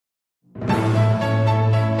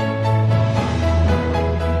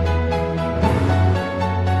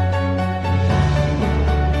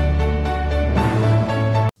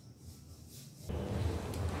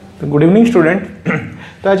Good evening student.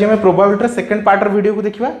 तो आज आम प्रोबाबिलिटी सेकंड पार्टर वीडियो को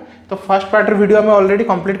देखा। तो फर्स्ट पार्टर वीडियो आम ऑलरेडी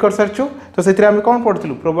कंप्लीट कर सारिचु। तो से आम कौन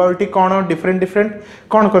पढ़ू प्रोबाबिलिटी कौन डिफरेंट डिफरेंट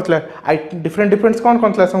कौन करता डिफरेंट डिफरेंस कौन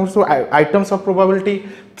कौन सब items of probability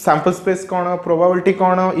sample space कौन प्रोबाबिलिटी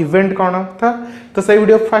कौन इवेंट कौन था। तो से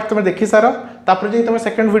वीडियो फर्स्ट तुम देखी सार तापर तुम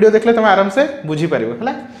सेकंड वीडियो देखले तुम आराम से बुझीपार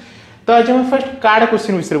है। तो आज हम फर्स्ट कार्ड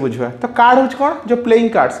क्वेश्चन विषय बुझा। तो कार्ड हूँ कौन जो प्लेइंग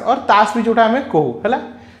कार्ड्स और ताश भी जोटा आम कहू है।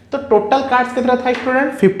 तो टोटल कार्ड्स केतरा था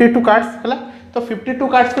स्टूडेंट 52 कार्ड्स है। तो 52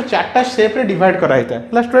 कार्ड्स को चार्टा शेप रे डिवाइड करा होता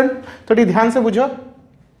है स्टूडेंट। तो टी ध्यान से बुझो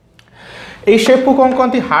ए शेप को कौन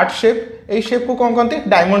कहते हार्ट शेप ए शेप को कौन कहते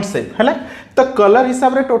डायमंड शेप है। तो कलर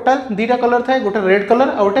हिसाब रे टोटल दीटा कलर था गोटे रेड कलर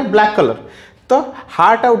और गोटे ब्लैक कलर। तो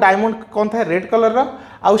हार्ट और डायमंड कौन था रेड कलर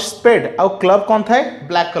आउ स्पेड आउ क्लब कौन था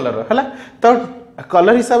ब्लैक कलर है। तो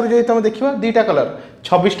कलर हिसाब से जो तुम देखो दीटा कलर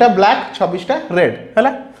 26टा ब्लैक 26टा रेड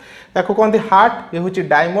है। ताको कहते हार्ट ये हूँ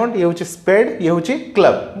डायमंड ये हूँ स्पेड ये हूँ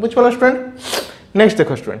क्लब बुझिपाल स्टूडेंट। नेक्स्ट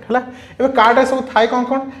देखो स्टूडेंट है ये कार्ड सब थाए कौन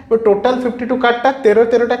कौन टोटाल 52 कार्डटा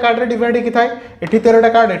 13 कार्ड रे डिवाइड होती थाए। एठी 13टा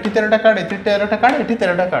कार्ड एठी 13टा कार्ड एठी 13टा कार्ड एठी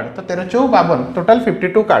 13टा कार्ड। तो 13 4 52 टोटाल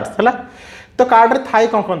 52 कार्ड्स है। तो कार्ड रे थाए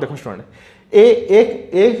कौन कौन देखो स्टूडेंट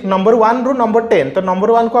एक नंबर 1 रू नंबर 10। तो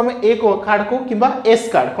नंबर 1 को आम ए कार्ड को कि एस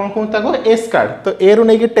कार्ड कौन कहता एस कार्ड। तो ए रू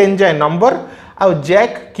नहीं 10 जाए नंबर आउ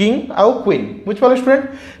जैक किंग आउ क्वीन बुझिपाल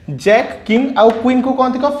स्टूडेंट। जैक किंग आउ क्वीन को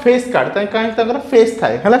कहते फेस कार्ड कहीं फेस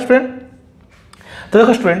थाए है स्टूडेंट। तो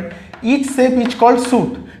देखो student each shape is called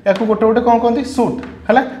suit या गोटे गोटे कौन कहते सूट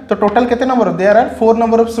है। तो टोटाल केते number there are 4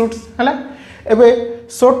 number of suits है। एबे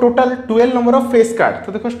सो total 12 number of face card.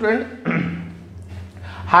 तो देखो स्टूडेंट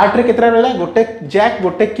हार्ट रे केतरा रहला गोटे जैक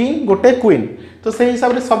गोटे किंग गोटे क्वीन। तो से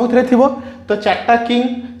हिसाब रे सबुथरे थिबो। तो 4टा किंग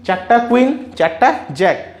 4टा क्वीन 4टा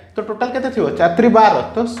जैक। तो टोटाल केते थिबो 4 3 12।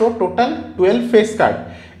 तो सो टोटाल 12 फेस कार्ड।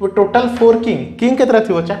 वो टोटाल 4 किंग केतरा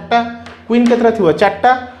थिबो 4टा क्वीन केतरा थिबो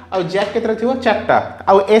 4टा और जैक केतरा थिबो 4टा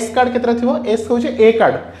और एस कार्ड केतरा थिबो एस होचे ए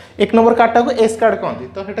कार्ड एक नंबर कार्डटा को एस कार्ड कहंती।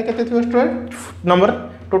 तो हेटा केते थिबो स्टूडेंट नंबर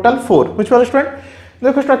टोटाल 4 बुझिपाल स्टूडेंट।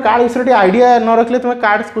 देखो स्टूडेंट कार्ड विषय आइडिया न रखले तुम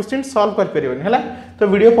कार्ड क्वेश्चन सॉल्व कर परिबनी है। तो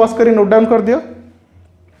वीडियो पॉज करी नोट डाउन कर दियो।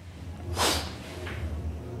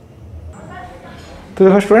 तो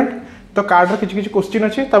देखो स्टूडेंट तो कार्ड किसी किसी क्वेश्चन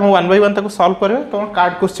अच्छे तो वन बाय वन सॉल्व कर तो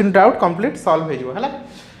card question doubt complete solve हो है।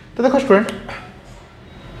 तो देखो स्टूडेंट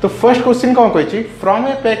तो फर्स्ट क्वेश्चन कौन कही from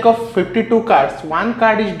A pack of 52 cards one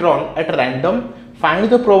card is drawn at random find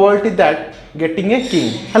the probability that getting a king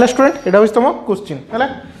है स्टूडेंट। एटा तुम क्वेश्चन है।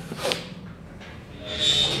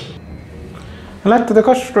 तो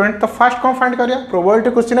देखो स्टूडेंट तो फर्स्ट कौन फाइंड करिया प्रोबेबिलिटी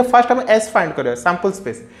क्वेश्चन है फर्स्ट हम एस फाइंड करिया सैंपल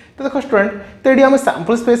स्पेस। तो देखो स्टूडेंट तो ये आम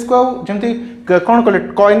सैंपल स्पेस को जमी कौन कले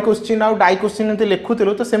कॉइन क्वेश्चन आउ डाई क्वेश्चन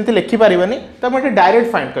लिखुलु तो सेमती लिखि पारिबानी। तो हम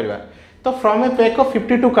डायरेक्ट फाइंड करवा। तो from A pack of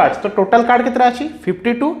 52 cards तो टोटल कार्ड केतरा अछि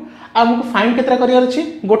 52 आमको फाइंड केतरा करियार अछि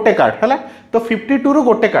गोटे कार्ड है। तो 52 रो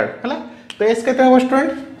गोटे कार्ड है। तो एस केते हो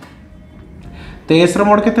स्टूडेंट तो एस रो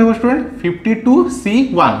मोड केते हो स्टूडेंट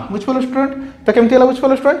 52C1 बुझिपाल स्टूडेंट। तो केमती हला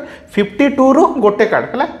बुझिपाल स्टूडेंट 52 रो गोटे कार्ड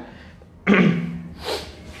है।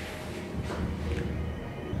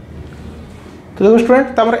 तो देखो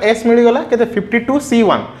स्टूडेंट तो हमर एस मिल गला केते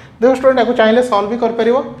 52C1। देखो स्टूडेंट आपको चाहिए सॉल्व भी कर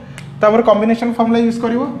परिबो। तो हमर कॉम्बिनेशन फार्मूला यूज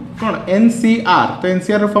करिवो कोन NCR। तो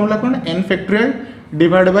NCR row formula cone n factorial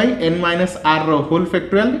divide by n minus r row whole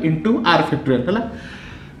factorial into r factorial है।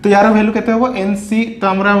 तो यार वैल्यू केते होबो NC तो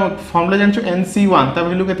हमरा फार्मूला जानछु NC1 ता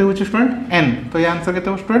वैल्यू केते होछ स्टूडेंट n। तो ये आंसर केते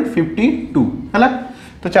हो स्टूडेंट 52 है।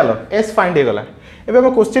 तो चलो s फाइंड हे गला। एबे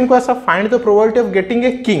हम क्वेश्चन को आसा find the probability of getting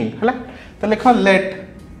a king है। तो लिखो late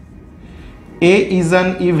A is an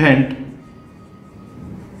event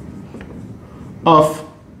of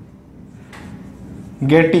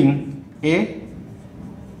getting a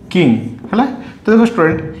king है। तो देखो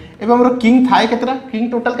स्टूडेंट एबे हमरो किंग थाए केतरा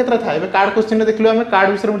किंग टोटल केतरा थाए एबे कार्ड क्वेश्चन रे देखलियो हम कार्ड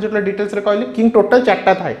विषय मुझे डिटेल्स रे कहली किंग टोटल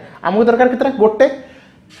 4टा थाए हमको दरकार केतरा गोटे।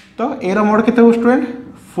 तो ए रो मोड केते हो स्टूडेंट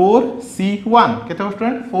 4C1 केते हो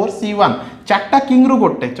स्टूडेंट 4C1 4टा किंग रो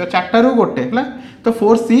गोटे 4टा रो गोटे है। तो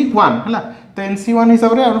 4C1 है। तो NC1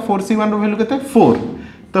 हिसाब रे 4C1 रो वैल्यू केते 4।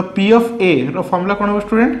 तो P of A row formula कोन हो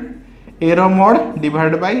student A row mode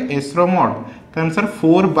divide by S row mode. तो आंसर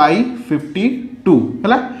 4/52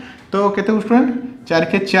 है। तो केते हो स्टूडेंट 4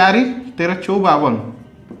 के 4 13 4 52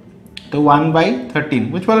 तो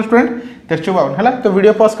 1/13 बुझिपाल स्टूडेंट 13 4 52 है। तो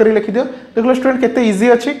वीडियो पॉज करी लिखि दियो। देखलो स्टूडेंट केते इजी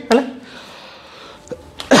अछि है।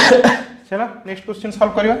 चलो नेक्स्ट क्वेश्चन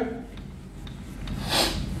सॉल्व करिवा।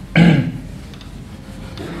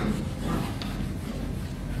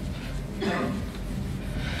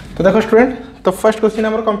 तो देखो स्टूडेंट तो फर्स्ट क्वेश्चन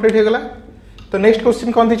हमर कंप्लीट हो गला। तो नेक्स्ट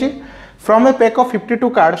क्वेश्चन कौन थी from A pack of 52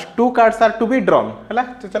 cards 2 cards are to be drawn है।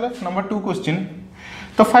 तो चलो नंबर 2 क्वेश्चन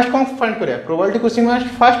तो फर्स्ट कौन फाइंड करिया प्रोबेबिलिटी क्वेश्चन में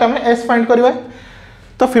फर्स्ट हमें एस फाइंड करबा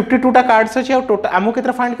तो 52 टा कार्ड्स अछि और टोटल हमो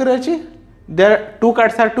केतना फाइंड करिया अछि there 2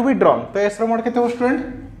 cards are to be drawn तो एस रो मोड केते हो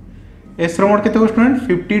स्टूडेंट एस रो मोड केते हो स्टूडेंट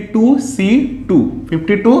 52C2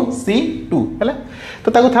 52C2 हैला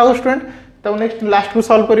तो ताको थाओ स्टूडेंट तो नेक्स्ट लास्ट को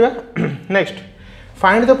सॉल्व करिया next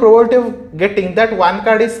find the probability of getting that one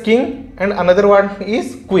card is king and another one is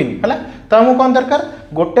queen हैला तो हमको कौन दरकार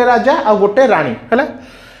गोटे राजा और गोटे रानी हैला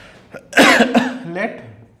let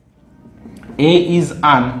A is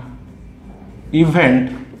an event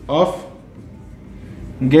of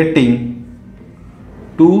getting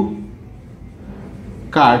two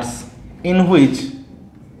cards in which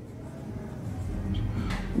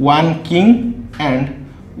one king and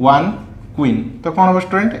one queen तो कौन हो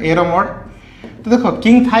स्टूडेंट ए रो मोड तो देखो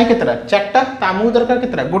किंग थाई केतरा चारटा तामु दरकार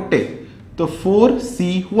केतरा गोटे तो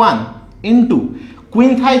 4C1 इनटू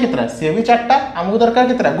क्वीन थाई केतरा से भी चारटा हमको दरकार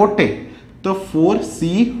केतरा गोटे तो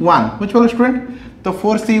 4C1 बुझ पालो स्टूडेंट तो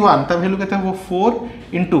 4C1 ता वैल्यू केते हो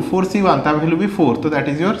 4 इनटू 4C1 ता वैल्यू भी 4 तो दैट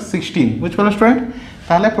इज योर 16 बुझ पालो स्टूडेंट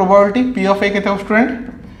ताले प्रोबेबिलिटी P ऑफ A केते हो student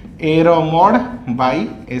A row mod bye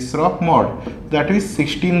S row mod that is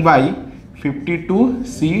 16 bye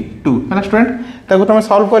 52C2 हैला स्टूडेंट ताको तुम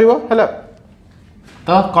सॉल्व करिवो हैला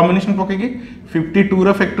तो combination पकेगी 52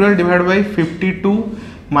 row factorial divide by 52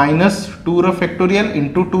 minus 2 row factorial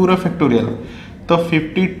into 2 row factorial तो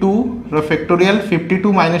 52 रो फैक्टोरियल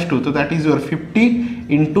 52 माइनस 2 तो that is your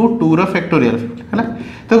 50 into 2 row factorial हैला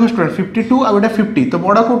तो student 52 आ बेटा 50 तो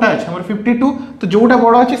बड़ा कोटा अछि हमर 52 तो जोटा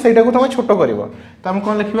बड़ा अछि सेटा को तुम छोटो करबो तो हम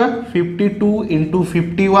कोन लिखबा 52 into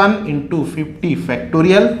 51 into 50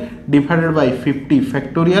 factorial divided by 50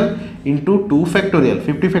 factorial into 2 factorial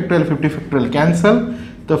 50 factorial cancel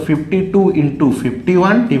तो 52 इनटू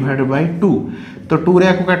 51 डिवाइडेड बाय 2 तो 2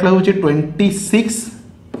 रे को काटला होची 26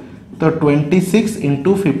 तो 26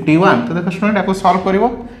 इनटू 51 तो देखो स्टूडेंट आपको सॉल्व करिवो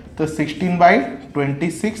तो 16 बाय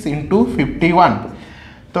 26 इनटू 51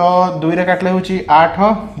 तो 2 रे काटले होची 8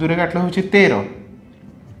 2 रे काटले होची 13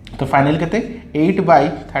 तो फाइनल केते 8 बाय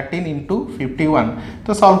 13 इनटू 51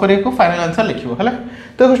 तो सॉल्व करिए को फाइनल आंसर लिखियो हला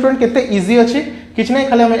तो स्टूडेंट केते इजी अछि किछ नै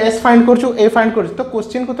खाली हम एस फाइंड करछु ए फाइंड करछु तो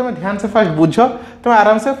क्वेश्चन को तुम ध्यान से फर्स्ट बुझो तुम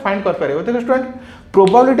आराम से फाइंड कर पारिबो देखो स्टूडेंट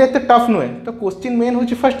प्रोबेबिलिटी एते टफ नुए तो क्वेश्चन मेन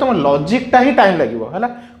होची फर्स्ट तुम लॉजिक टा ही टाइम लागिवो हला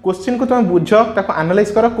क्वेश्चन को तुम बुझो ताको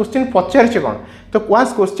एनालाइज करो क्वेश्चन पचार छ कोन तो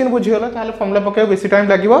वंस क्वेश्चन बुझी होला ताले फॉर्मूला पकाय बेसी टाइम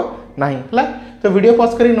लागिवो नाही हला तो वीडियो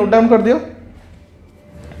पॉज करी नोट डाउन कर दियो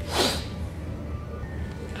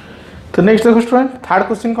तो नेक्स्ट देखो स्टूडेंट थर्ड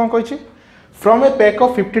क्वेश्चन कौन कहिछि from A pack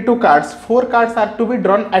of 52 cards 4 cards are to be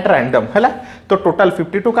drawn at random हैला तो टोटल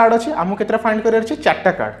 52 कार्ड अछि हमु केतरा फाइंड करियर अछि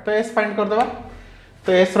चारटा कार्ड तो एस फाइंड कर देबा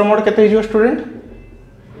तो एस रो मोड केते हिजो स्टूडेंट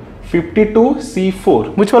 52C4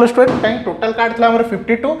 बुझ पालो स्टूडेंट काई टोटल कार्ड थला हमर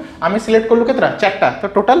 52 आमे सिलेक्ट करलु केतरा चारटा तो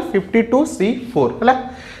टोटल 52C4 हैला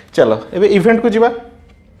चलो एबे इवेंट को जिबा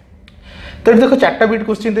तो देखो चारटा बिट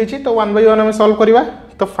क्वेश्चन देछि तो 1 बाय 1 हम सॉल्व करबा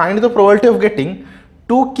तो find the probability of getting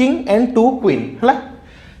 2 king and 2 queen हैला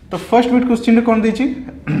तो फर्स्ट बिट क्वेश्चन रे कोन देछि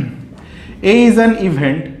A is an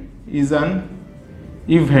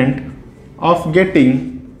event of getting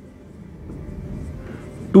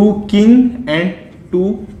 2 king and 2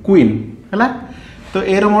 queen हैला तो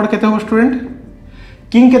ए रो मोड केते हो स्टूडेंट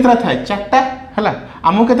किंग केतरा था चारटा हैला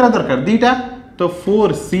हमो केतरा दरकार दीटा तो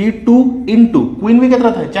 4C2 इनटू क्वीन भी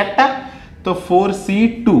केतरा था चारटा तो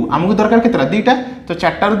 4C2 हमको दरकार केतरा दीटा तो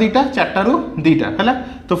चारटा रो दीटा हैला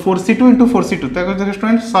तो 4C2 इनटू 4C2 तो देखो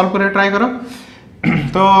स्टूडेंट सॉल्व करे ट्राई करो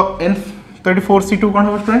तो n 34C2 कोन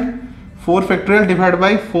हो student 4 factorial divide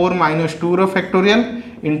by 4 minus 2 row factorial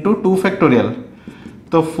into 2 factorial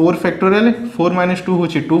तो 4 फैक्टोरियल 4 माइनस 2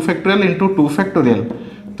 होची 2 फैक्टोरियल इनटू 2 फैक्टोरियल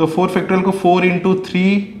तो 4 फैक्टोरियल को 4 into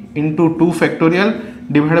 3 into 2 factorial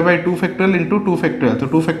divide by 2 factorial into 2 factorial तो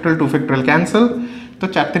 2 फैक्टोरियल कैंसल तो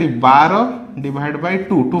 4 3 12 डिवाइड बाय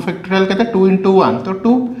 2 फैक्टोरियल कहते 2 इनटू 1 तो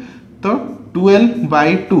 2 तो 12 बाय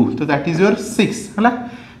 2 तो दैट इज योर 6 हैला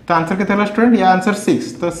तो आंसर केते हला स्टूडेंट या आंसर 6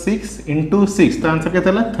 तो 6 इनटू 6 तो आंसर केते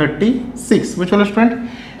हला 36 बुझलो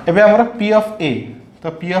स्टूडेंट एबे हमरा P ऑफ A तो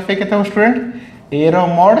P ऑफ A केते हो student A row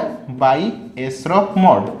mod bye S row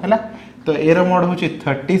mod हैला तो A रो मॉड होची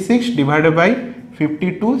 36 डिवाइडेड बाय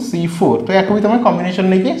 52C4 तो याको भी तुम कॉम्बिनेशन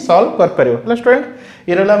लेके सॉल्व कर परियो हैला स्टूडेंट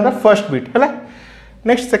ये रहला हमरा फर्स्ट बिट हैला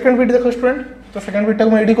नेक्स्ट सेकंड बिट देखो स्टूडेंट तो सेकंड बिट को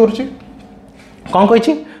मैं रेडी करूची कोन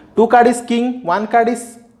कहिची 2 card is king 1 card is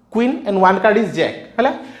queen and 1 card is Jack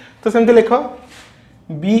हैला तो सेमते लिखो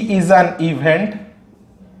B is an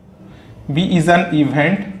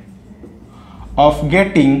event of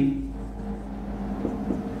getting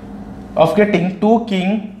 2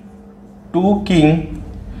 king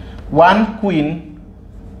 1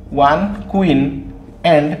 queen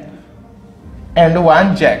and and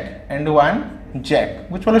one Jack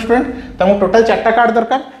बुझे स्टूडेंट तुमको टोटल 4टा कार्ड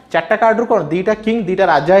दरकार 4टा कार्ड रु कौन 2टा किंग 2टा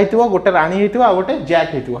राजा होइतिबो गोटे रानी होइतिबो आ गोटे जैक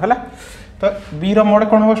होइतिबो हला तो बी रो मोड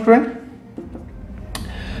कौन हो स्टूडेंट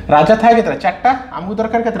राजा था केतरा 4टा हमको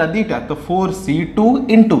दरकार केतरा 2टा तो 4c2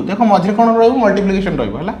 इनटू देखो मझे कौन रहइबो मल्टीप्लिकेशन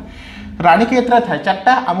रहइबो हला रानी केतरा था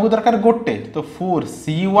 4टा हमको दरकार गोटे तो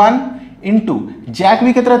 4c1 इनटू जैक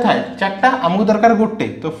भी केतरा था 4टा हमको दरकार गोटे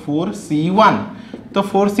तो 4c1 तो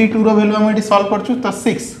 4c2 रो वैल्यू हम एटी सॉल्व करछु तो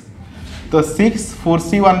 6 तो 6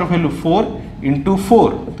 4c1 रो वैल्यू 4 इनटू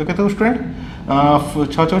 4 तो केते स्टूडेंट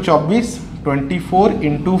 6 24 24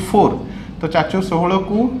 इनटू 4 तो 4 16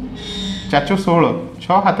 को 4 16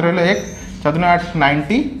 6 हाथ रहे 1 4 8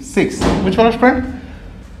 96 बुझ पालो स्टूडेंट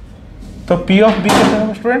तो P ऑफ B केते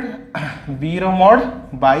हो स्टूडेंट B रो मॉड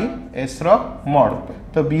बाय S रो मॉड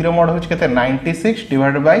तो B रो मॉड होच केते 96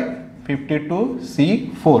 डिवाइडेड बाय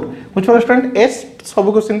 52c4 बुझ पालो स्टूडेंट S सब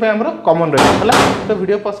क्वेश्चन पे हमरो कॉमन रहे हला तो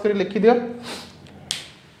वीडियो पॉज करी लिखि दियो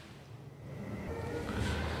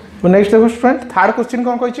तो नेक्स्ट देखो student third question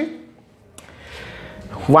cone कहछि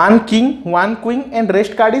one king one queen and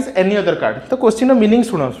rest card is any other card तो क्वेश्चन मीनिंग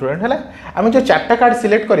सुनो स्टूडेंट है आम जो 4टा कार्ड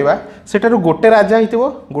सिलेक्ट करवा सेटारू गोटे राजा होइतिबो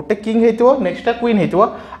गोटे किंग होइतिबो नेक्स्टटा क्वीन होइतिबो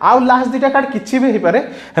आ लास्ट 2टा कार्ड किछि भी होई पारे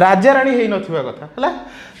राजा रानी हेई नथिबा कथा हला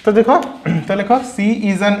तो देखो तो लिखो C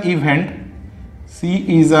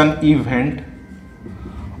is an event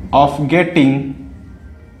of getting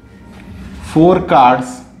 4 cards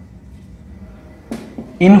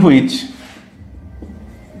in which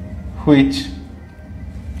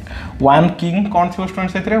one king कौन थी स्टूडेंट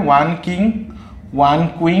से one king one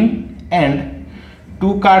queen and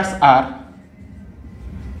 2 cards are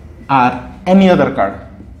any other card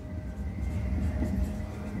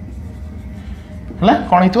हला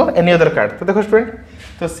कौन हितो एनी अदर कार्ड तो देखो स्टूडेंट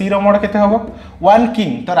तो सी रो मोड केते हबो वन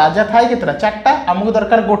किंग तो राजा थाई केतरा 4टा हमको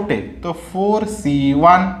दरकार गोटे तो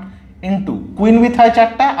 4c1 इनटू क्वीन भी थाई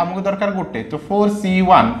 4टा हमको दरकार गोटे तो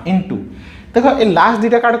 4c1 इनटू देखो ए लास्ट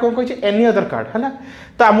 2टा कार्ड कोन कहै एनी अदर कार्ड हला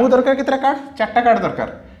तो हमको दरकार केतरा कार्ड 4टा कार्ड दरकार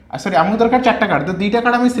सॉरी हमको दरकार 4टा कार्ड तो 2टा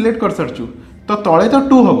कार्ड हम सिलेक्ट कर सरचू तो तळे तो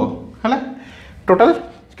 2 हबो हला टोटल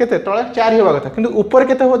केते तळे 4 होबा कथा किंतु ऊपर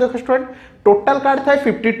केते हो देखो स्टूडेंट टोटल कार्ड था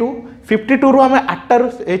 52 रो हमें 8टा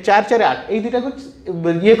 4 4 8 ए 2टा को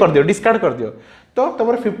ये कर दियो डिस्कार्ड कर दियो तो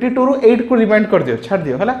तमर 52 रो 8 को रिमाइंड कर दियो छाड़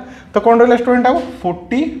दियो हला तो कोन रहला स्टूडेंट आ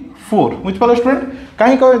 44 बुझ पालो स्टूडेंट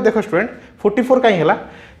काहे को देखो स्टूडेंट 44 काहे हला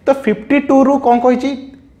तो 52 रो कोन कहिची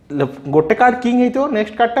गोटे कार्ड किंग हेतो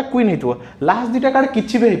नेक्स्ट कार्डटा क्वीन हेतो लास्ट 2टा कार्ड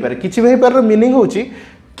किछि भी हे पारे मीनिंग होची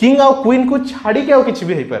किंग और क्वीन को छाड़ी के किसी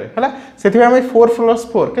भी पारे है से हमें 4 +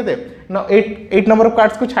 4 के 8 नंबर ऑफ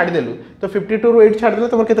कार्ड्स को छाड़ी देलु तो 52 रू 8 छाड़ी देले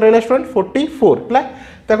तुम केते रहला स्टूडेंट 44 है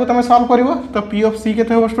ताको तुम सॉल्व करिवो तो P ऑफ C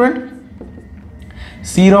केते हो स्टूडेंट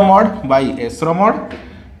C रो मॉड बाय S रो मॉड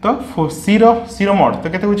तो C रो मॉड तो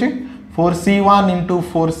केते होची 4c1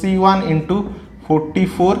 * 4c1 *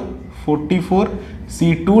 44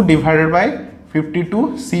 c2 divided by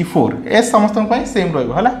 52c4 S समस्त पई सेम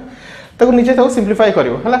रहइबो हला तो नीचे तो सिंप्लीफाई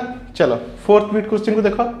करियो हला चलो फोर्थ बिट क्वेश्चन को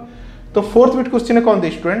देखो तो फोर्थ बिट क्वेश्चन कौन दे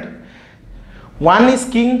student 1 is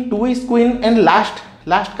king 2 is queen and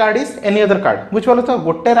last card is any other card बुझ पालो तो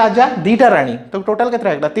गोटे राजा 2टा रानी तो टोटल केते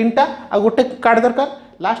रहला 3टा आ गोटे कार्ड दरकार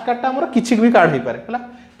लास्ट कार्डटा हमर किछि भी कार्ड हे पारे हला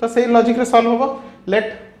तो सेही लॉजिक रे सॉल्व होबो late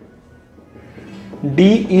D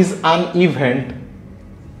is an event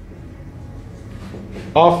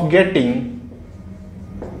of getting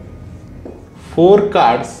 4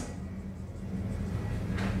 cards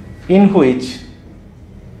in which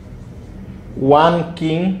 1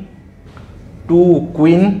 king 2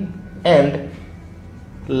 queen and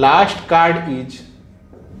last card is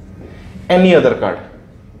any other card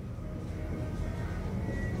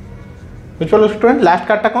चलो स्टूडेंट लास्ट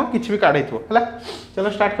कार्डटा कौन किछि भी कार्ड हेतु हला चलो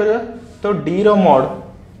स्टार्ट करियो तो D रो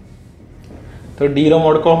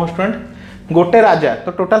मोड को हो स्टूडेंट गोटे राजा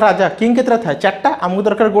तो टोटल राजा किंग केतरा था 4टा हमको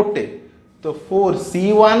दरकार गोटे तो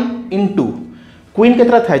 4c1 इनटू क्वीन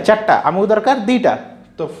केतरा था 4टा हमको दरकार 2टा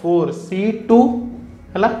तो 4c2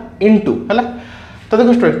 हला इनटू हला तो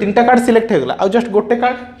देखो स्टूडेंट 3टा कार्ड सिलेक्ट हो गला आ जस्ट गोटे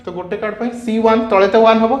कार्ड तो गोटे कार्ड पे c1 तळे तो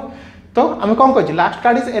 1 हबो तो आम कौन कह last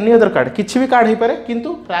card is any other card किसी भी कार्ड हो पारे किंतु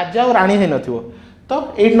राजा और रानी है नथिबो तो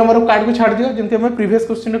 8 नंबर ऑफ कार्ड को छाड़ दियो जेंति हम प्रीवियस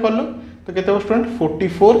क्वेश्चन रे करलो तो केते हो स्टूडेंट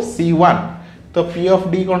 44c1 तो P ऑफ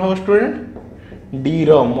D कौन हो स्टूडेंट D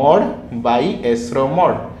रो मॉड बाय S रो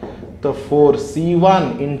मॉड तो 4c1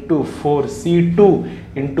 * 4c2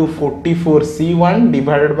 * 44c1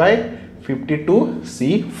 divided by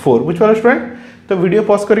 52c4 बुझ पालो स्टूडेंट तो वीडियो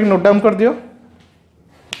पॉज करके नोट डाउन कर दियो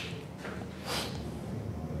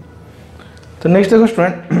तो नेक्स्ट देखो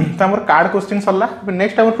स्टूडेंट तो हमर कार्ड क्वेश्चन सरला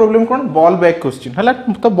नेक्स्ट हमर प्रॉब्लम कोन बॉल बैग क्वेश्चन हला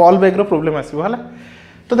तो बॉल बैग रो प्रॉब्लम आसीबो हला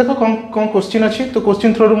तो देखो कोन कोन क्वेश्चन अछि तो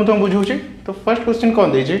क्वेश्चन थ्रू म तुम बुझौछि तो फर्स्ट क्वेश्चन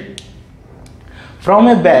कोन दै छै फ्रॉम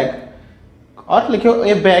ए बैग और लिखो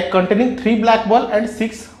ए bag containing 3 black ball and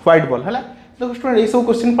 6 white ball हला देखो स्टूडेंट ए सब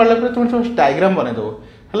क्वेश्चन पढ़ला पर तुम डायग्राम बनै दो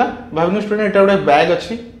हला भाबनु स्टूडेंट एटा ओडे बैग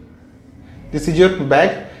अछि दिस इज योर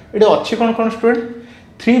बैग एडे अछि कोन कोन स्टूडेंट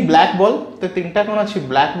 3 ब्लैक बॉल तो तीनटा कोन अछि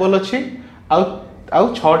ब्लैक बॉल अछि आउ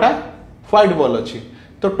 6टा व्हाइट बॉल अछि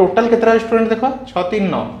तो टोटल केतरा स्टूडेंट देखो 6 3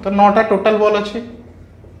 9 तो 9टा टोटल बॉल अछि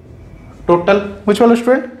टोटल बुझलो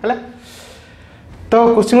स्टूडेंट हला तो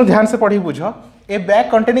क्वेश्चन को ध्यान से पढ़ी बुझो ए बैग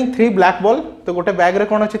कंटेनिंग 3 ब्लैक बॉल तो गोटे बैग रे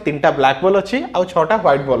कोन अछि तीनटा ब्लैक बॉल अछि आउ 6टा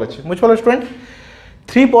व्हाइट बॉल अछि बुझलो student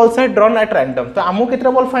 3 balls are drawn at random तो आमु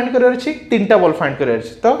केतरा बॉल फाइंड करियर अछि तीनटा बॉल फाइंड करियर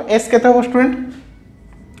अछि तो एस केते हो स्टूडेंट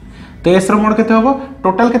तो एस रो मोड केते हो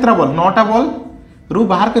टोटल केतरा बॉल 9टा बॉल रू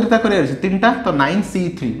बाहर करता करियर अछि तीनटा तो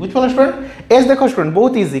 9c3 बुझलो स्टूडेंट एस देखो स्टूडेंट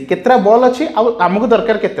बहुत इजी केतरा बॉल अछि आ हमको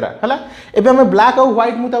दरकार केतरा हला एबे हम ब्लैक और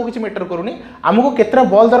व्हाइट मु ताऊ किछ मैटर करूनी हमको केतरा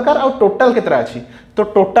बॉल दरकार और टोटल केतरा अछि तो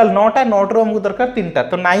टोटल 9टा 9 रो हमको दरकार तीनटा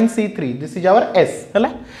तो 9c3 this is our S हला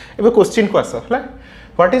एबे क्वेश्चन को आसो हला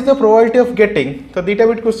what is the probability of getting तो दीटा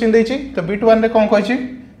बिट क्वेश्चन दैछि तो बिट 1 रे कोन कहछि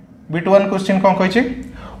bit 1 question cone कहछि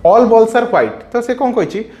all balls are white तो से कोन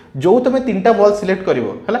कहछि जो तमे तीनटा बॉल सिलेक्ट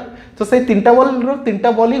करिवो हला तो से तीनटा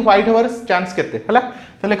बॉल ही व्हाइट होवर चांस केते हला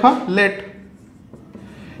तो लिखो late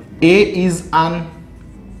A is an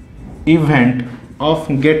event of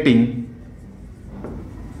getting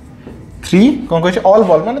 3 cone कहछि all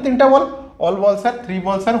ball माने तीनटा ball all balls are 3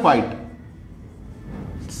 balls are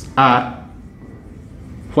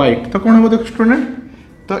white तो कोन हो देखो स्टूडेंट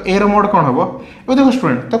तो ए रो मोड कोन होबो ए देखो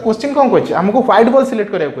स्टूडेंट तो क्वेश्चन कोन कहछि हमको व्हाइट बॉल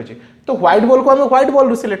सिलेक्ट करिया कहछि तो व्हाइट बॉल को हम व्हाइट बॉल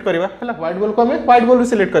रु सिलेक्ट करबा हला व्हाइट बॉल को हम व्हाइट बॉल रु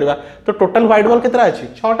सिलेक्ट करबा तो टोटल व्हाइट बॉल केतरा अछि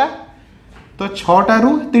 6टा तो 6टा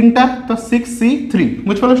रु 3टा तो 6c3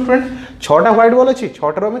 बुझलो स्टूडेंट 6टा व्हाइट बॉल अछि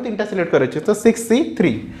 6टा रो में 3टा सिलेक्ट करे तो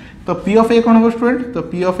 6c3 तो p ऑफ a कोन हो स्टूडेंट तो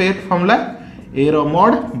p of a formula a row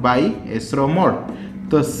mode bye s row mode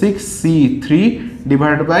तो 6c3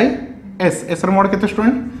 divide by s row mode केते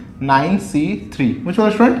स्टूडेंट 9c3 बुझलो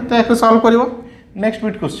स्टूडेंट तो एक solve करिवो next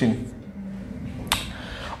bit question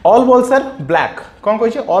all balls are black कौन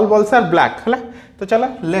कह all balls are black है तो चलो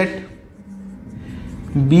late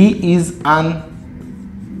B is an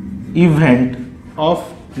event of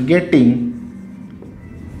getting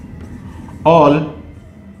all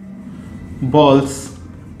balls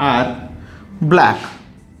are black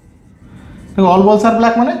तो ऑल बॉल्स आर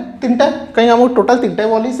ब्लैक माने तीनटा कहीं हम टोटल तीनटा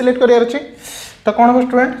बॉल ही सिलेक्ट करियर अछि तो कौन हो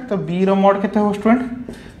स्टूडेंट तो बी रो मोड केते हो स्टूडेंट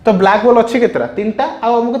तो ब्लैक बॉल अच्छी केतरा तीनटा आ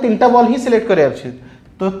हमको तीनटा बॉल ही सिलेक्ट करे अछि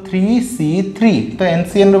तो 3c3 तो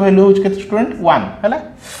एनसीएन रो वैल्यू होच केते स्टूडेंट 1 हैला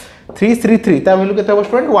 333 ता वैल्यू केते हो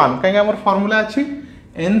स्टूडेंट 1 काहे हमर फार्मूला अछि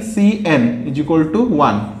एनसीएन =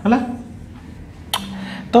 1 हैला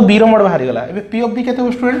तो बी रो मोड बाहर गेला एबे पी ऑफ बी केते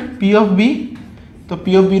हो स्टूडेंट पी ऑफ बी तो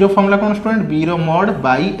P of B row formula cone student B row mode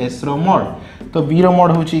by S row mode तो बी रो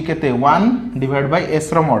मोड होची केते 1 divide by S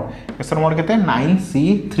row mode केते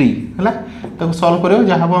 9c3 हैला तो सॉल्व करियो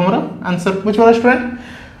जहां हमर आंसर बुझलो स्टूडेंट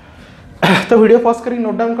तो वीडियो पॉज करी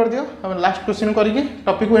नोट डाउन कर दियो हम लास्ट क्वेश्चन करिके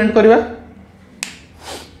टॉपिक को एंड करबा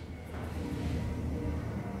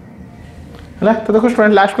हैला तो देखो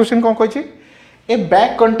स्टूडेंट लास्ट क्वेश्चन कोन कहै छी ए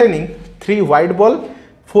bag containing 3 white ball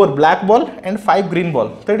 4 black ball and 5 green ball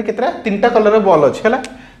तो एटी केतरा तीनटा कलर रे बॉल अछि हैला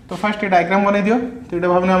तो फर्स्ट ए डायग्राम बनै दियो तो एटा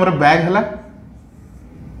भाबने हमर बैग हैला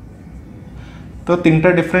तो तीनटा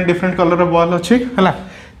डिफरेंट कलर रे बॉल अछि हैला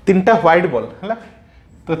तीनटा व्हाइट बॉल हैला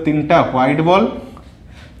तो तीनटा white ball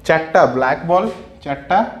चारटा black ball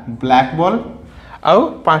चारटा black ball आउ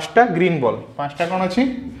पांचटा ग्रीन बॉल पांचटा कोन अछि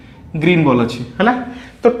ग्रीन बॉल अछि हैला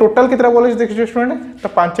तो टोटल केतरा बॉल अछि देखियो स्टूडेंट तो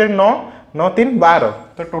 5 9 9 3 12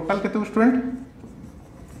 तो टोटल केते स्टूडेंट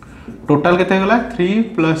टोटल केते होला 3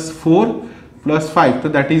 + 4 + 5 तो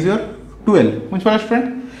दैट इज योर 12 बुझलो स्टूडेंट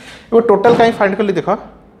एबे टोटल काई फाइंड करली देखो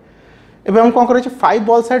एबे हम कोन करै छी 5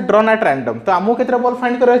 balls are drawn at random तो हमो केतरा बॉल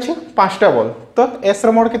फाइंड करै छी पांचटा बॉल तो एस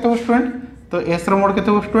रो मोड केते हो स्टूडेंट तो एस रो मोड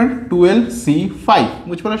केते हो स्टूडेंट 12c5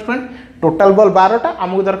 बुझलो स्टूडेंट टोटल बॉल 12टा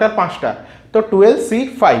हमको दरकार 5टा तो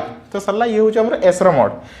 12c5 तो सरला ये होछ हमर एस रो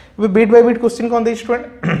मोड एबे bit by bit question cone they student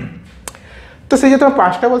तो से जतो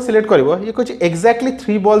 5टा बॉल सिलेक्ट करबो ये कहै एक्जेक्टली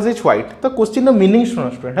 3 बॉल्स इज व्हाइट तो क्वेश्चन नो मीनिंग सुनो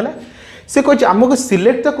स्टूडेंट हला से कहै हमको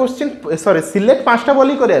select the question sorry select 5टा ball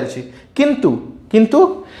ही करियार छी किंतु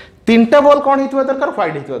तीनटा बॉल कौन हितवा दरकार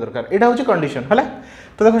व्हाइट हितवा दरकार एटा होची कंडीशन हला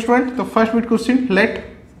तो देखो स्टूडेंट तो first bit question let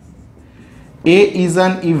A is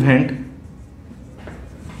an event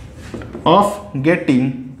of getting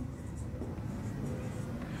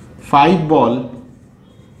 5 ball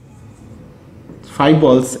 5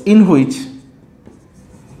 balls in which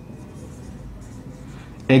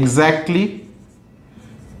exactly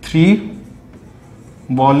 3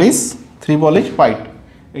 ball is white,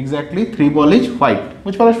 exactly 3 ball is white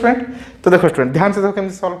बुझ पालो स्टूडेंट। तो देखो स्टूडेंट ध्यान से देखो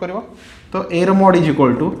केमती सॉल्व करिवो। तो ए रो मोड इज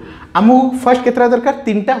इक्वल टू हमु फर्स्ट केतरा दरकार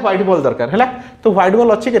 3टा व्हाइट बॉल दरकार हैला। तो व्हाइट बॉल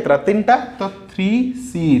अछि केतरा 3टा, तो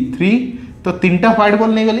 3C3, तो 3टा व्हाइट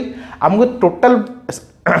बॉल नहीं गली हमको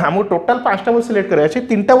टोटल 5टा बॉल सिलेक्ट करे अछि।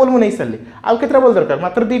 3टा बॉल मु नहीं सरली आ केतरा बॉल दरकार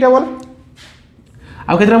मात्र 2टा बॉल।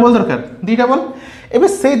 आ केतरा बॉल दरकार 2टा बॉल। एबे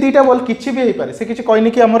से 2टा बॉल किछि भी हे पारे, से किछि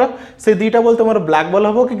कहनी कि हमर से 2टा बॉल तमर ब्लैक बॉल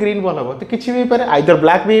हबो कि ग्रीन बॉल हबो, तो किछि भी हे पारे, आइदर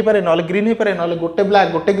ब्लैक भी हे पारे नले ग्रीन हे पारे नले गोटे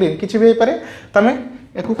ब्लैक गोटे ग्रीन किछि भी हे पारे। तमे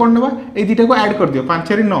एको कोन नेबा ए 2टा को ऐड कर दियो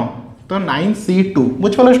 5 रे 9 तो 9C2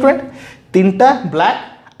 बुझ पालो स्टूडेंट। 3टा ब्लैक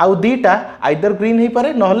आउ 2टा आइदर ग्रीन हे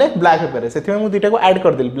पारे नले ब्लैक हे पारे, सेति में मु 2टा को ऐड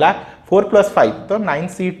कर देली ब्लैक 4 + 5 तो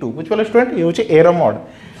 9C2 बुझ पालो स्टूडेंट। ये होचे ए रो मोड।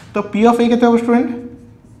 तो P ऑफ ए केते हो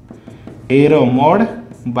student A row mode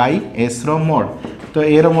by S row mode. तो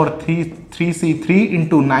ए रो mode 3C3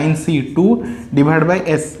 into 9C2 divide by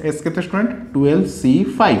S केते स्टूडेंट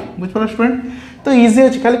 12C5 बुझ पालो स्टूडेंट। तो इजी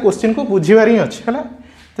अछि खाली क्वेश्चन को बुझिबार ही अछि हैला।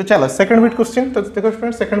 तो चलो सेकंड बिट क्वेश्चन। तो देखो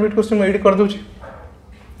स्टूडेंट सेकंड बिट क्वेश्चन मैं एडिट कर दूची।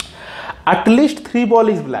 At least 3 ball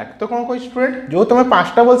is black. तो कौन कोई स्टूडेंट जो तुम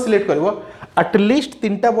 5टा ball select करिवो at least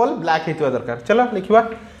 3टा ball black हेतु दरकार। चलो लिखिबा।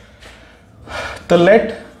 तो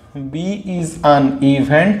late B is an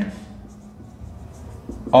event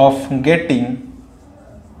of getting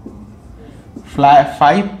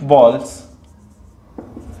 5 balls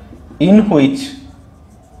in which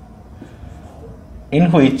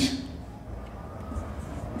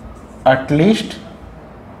at least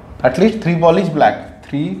 3 ball is black,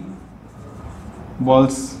 3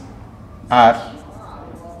 balls are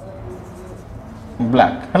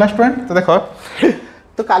black है स्टूडेंट। तो देखो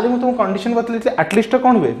तो काली मु तुम कंडीशन बतली एटलीस्ट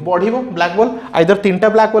कौन हुए बढ़िबो black ball, either 3टा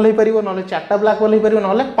black ball हो परिबो नले 4टा ब्लैक बॉल हो परिबो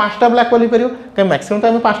नले 5टा ब्लैक बॉल हो परिबो। कहीं मैक्सिमम तो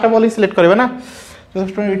हम 5टा बॉल ही सिलेक्ट करबे ना। तो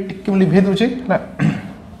स्टूडेंट टिक लिभे दूची ना।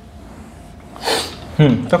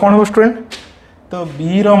 तो कौन हो स्टूडेंट। तो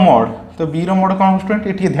बी रो मोड। तो बी रो मोड कौन हो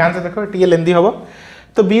स्टूडेंट ये ध्यान से देखो ये लेंदी हबो।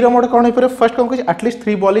 तो बी रो मोड कौन हो परिबो फर्स्ट कौन कहै एटलीस्ट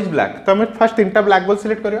 3 बॉल इज ब्लैक। तो हम फर्स्ट 3टा ब्लैक बॉल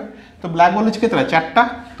सिलेक्ट करबा। तो ब्लैक बॉल इज केतरा 4टा,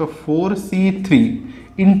 तो 4C3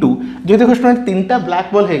 इंटू जो देखो स्टूडेंट 3टा ब्लैक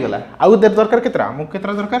बॉल हे गला आउ दरकार केतरा हमको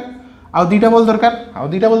केतरा दरकार आउ 2टा बॉल दरकार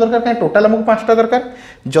कहीं टोटल हमको 5टा दरकार।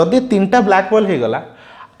 जदि 3टा ब्लैक बॉल हे गला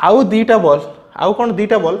आउ 2टा बॉल आउ कौन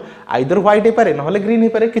 2टा बॉल आइदर व्हाइट हे पारे नहले ग्रीन हे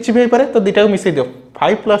पारे किछि भी हे पारे। तो 2टा को मिसै दियो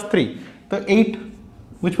 5 + 3 तो 8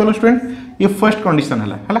 बुझ पालो स्टूडेंट। ये फर्स्ट कंडीशन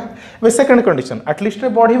हला। ए सेकंड कंडीशन एटलीस्ट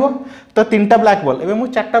बढ़िबो। तो 3टा ब्लैक बॉल एबे मु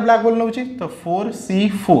 4टा ब्लैक बॉल नउची। तो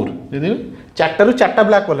 4C4 यदि 4टा रु 4टा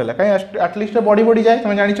ब्लैक बॉल हला कहीं एटलीस्ट बढ़ी जाए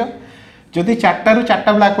तुम जानिछ। जदि 4टा रु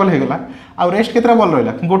 4टा ब्लैक बॉल हे गला आ रेस्ट केतरा बॉल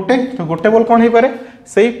रहला गोटे। तो गोटे बॉल कौन हे पारे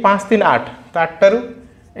सेही 5 3 8 तो 8टा रु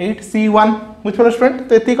 8C1 बुझ पालो स्टूडेंट।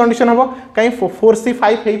 तो एती कंडीशन हबो कहीं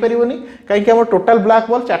 4C5 हे परिबोनी कहीं कि हमर टोटल ब्लैक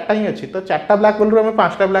बॉल 4टा ही अछि। तो 4टा ब्लैक बॉल रु हम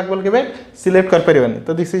 5टा ब्लैक बॉल केबे सिलेक्ट कर परिबोनी।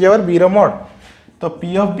 तो this is our B row mode. तो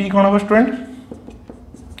P ऑफ B कौन हबो student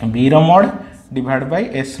B row mode divide by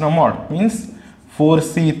S row mode means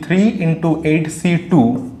 4C3 into 8C2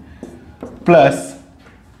 plus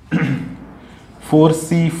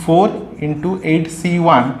 4C4 into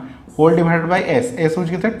 8C1 whole divide by S हो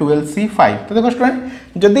कितना 12C5। तो देखो student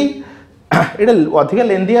जदि एटा अधिक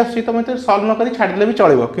लेंदी आसी तो मते सॉल्व न करी छाडी देले भी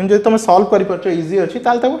चलिबो, किंतु जदि तुम सॉल्व करि परछो इजी अछि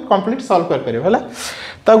ताल ताको कंप्लीट सॉल्व कर परिबो हला।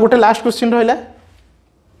 तो गोटे लास्ट क्वेश्चन रहला।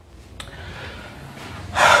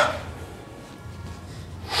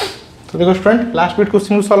 तो देखो स्टूडेंट लास्ट बिट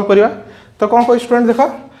क्वेश्चन को सॉल्व करिवा। तो कौन कोई स्टूडेंट देखो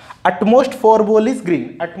at most 4 ball is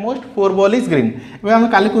green, at most 4 ball is green. एबे हम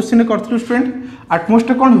काली क्वेश्चन करथु स्टूडेंट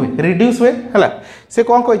एटमोस्ट कौन हुए रिड्यूस हुए हला। से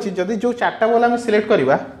कौन कहि जदि जो 4टा बॉल हम सिलेक्ट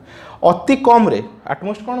करिवा अति कम रे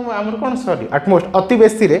एटमोस्ट कौन हमर कौन सॉरी एटमोस्ट अति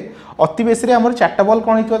बेसी रे हमर 4टा बॉल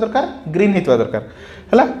कौन हितवा दरकार ग्रीन हितवा दरकार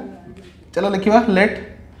हला। चलो लिखिबा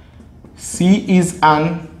let see is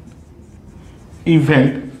an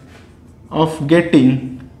event of getting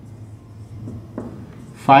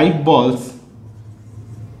 5 balls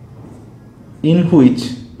in which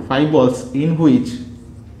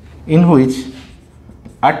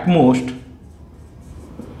at most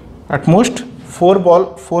 4 ball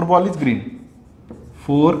is green,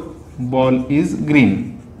 4 ball is green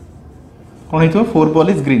कौन है 4 ball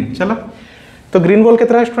is green। चलो तो ग्रीन बॉल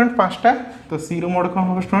केतरा स्टूडेंट 5टा। तो सी रो मोड कौन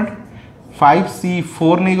हो स्टूडेंट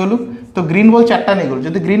 5C4 नहीं गलु। तो ग्रीन बॉल 4टा नहीं गलु,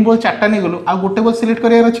 जदि ग्रीन बॉल 4टा नहीं गलु आ गोटे बॉल सिलेक्ट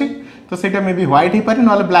करियार अछि तो सेटा मे बी व्हाइट ही पारे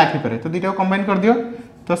नले ब्लैक ही पारे। तो दीटा को कंबाइन कर दियो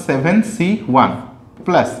तो 7C1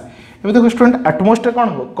 प्लस एबे देखो स्टूडेंट एटमोस्ट कौन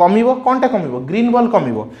हो कमिबो कोनटा कमिबो ग्रीन बॉल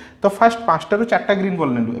कमिबो तो फास्ट 5 रु 4 ग्रीन बॉल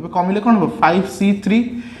नेलु एबे कमिले कोन हो 5C3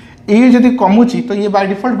 ये जदि कमुची तो ये बाय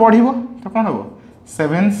डिफॉल्ट बढ़िबो तो कोन हो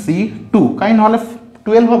 7C2 काई नहले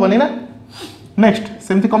 12 होबनी ना नेक्स्ट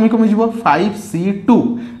सेमती कमी कमी जीवो 5C2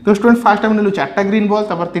 तो student fast time नेलु 4 green ball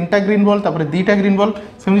तापर 3 ग्रीन बॉल तापर 2 ग्रीन बॉल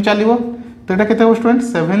सेमती चलिबो तो एटा केते हो स्टूडेंट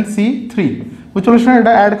 7C3 बुझलो स्टूडेंट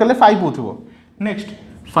एटा ऐड करले 5 होथबो next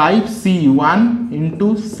 5C1 into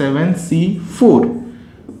 7C4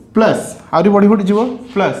 plus आउरी बड़ी बड़ी जीवो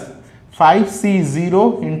प्लस 5C0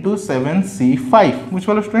 into 7C5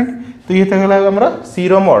 बुझलो स्टूडेंट तो ये तगला हमरा C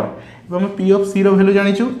रो मॉड अब हम P of C row value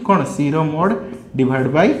जानिछु cone C row mod divide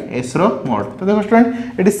by S row mod तो देखो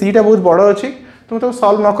स्टूडेंट एटी C टा बहुत बड़ अछि तुम तो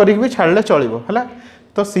सॉल्व न करिक भी छाड़ले चलिबो हला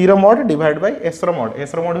तो C row mod divide by S row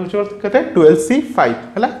mod होछ कते 12C5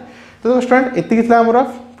 हला तो स्टूडेंट एति कितला हमरा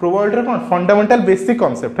प्रोबेबिलिटी कोन फंडामेंटल बेसिक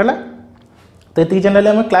कांसेप्ट हला तो एति जनरली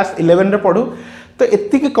हम क्लास 11 रे पढू तो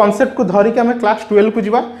एति के कांसेप्ट को धरि के हम क्लास 12 को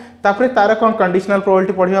जीवा तापर तार कोन conditional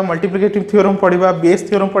probability पढिबा multiplicative theorem पढिबा Bayes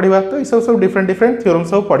theorem पढिबा तो ई सब डिफरेंट थ्योरम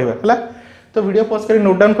सब पढिबा हला तो वीडियो पॉज करी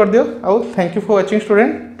नोट डाउन कर दियो आउ thank you for watching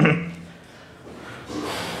student.